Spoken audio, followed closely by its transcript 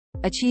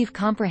Achieve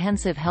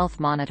comprehensive health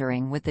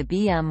monitoring with the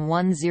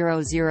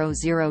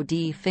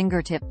BM1000D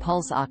Fingertip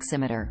Pulse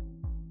Oximeter.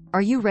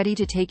 Are you ready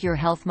to take your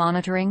health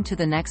monitoring to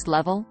the next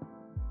level?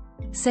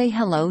 Say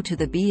hello to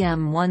the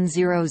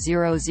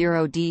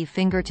BM1000D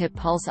Fingertip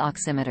Pulse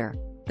Oximeter,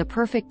 the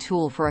perfect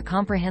tool for a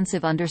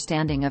comprehensive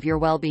understanding of your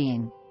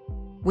well-being.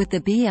 With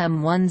the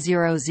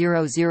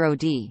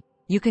BM1000D,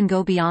 you can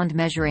go beyond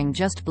measuring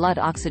just blood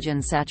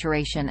oxygen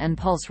saturation and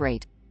pulse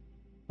rate.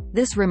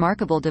 This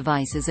remarkable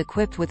device is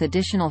equipped with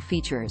additional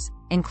features,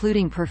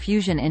 including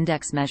perfusion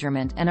index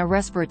measurement and a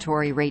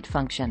respiratory rate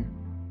function.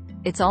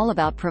 It's all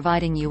about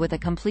providing you with a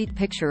complete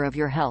picture of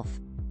your health.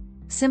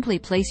 Simply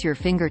place your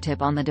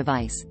fingertip on the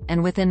device,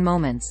 and within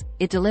moments,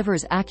 it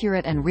delivers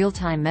accurate and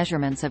real-time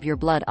measurements of your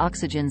blood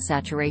oxygen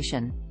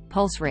saturation,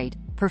 pulse rate,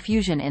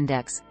 perfusion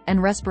index,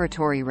 and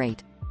respiratory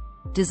rate.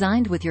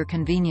 Designed with your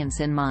convenience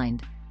in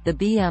mind, the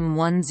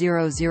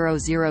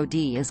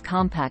BM1000D is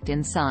compact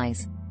in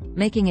size,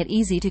 making it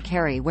easy to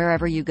carry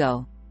wherever you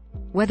go.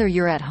 Whether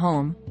you're at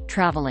home,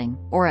 traveling,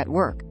 or at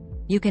work,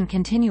 you can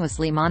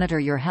continuously monitor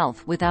your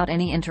health without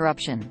any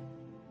interruption.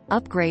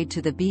 Upgrade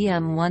to the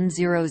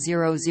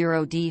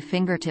BM1000D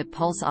Fingertip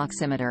Pulse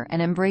Oximeter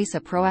and embrace a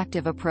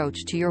proactive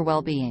approach to your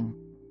well-being.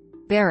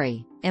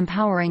 Barry,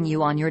 empowering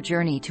you on your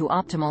journey to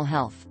optimal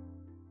health.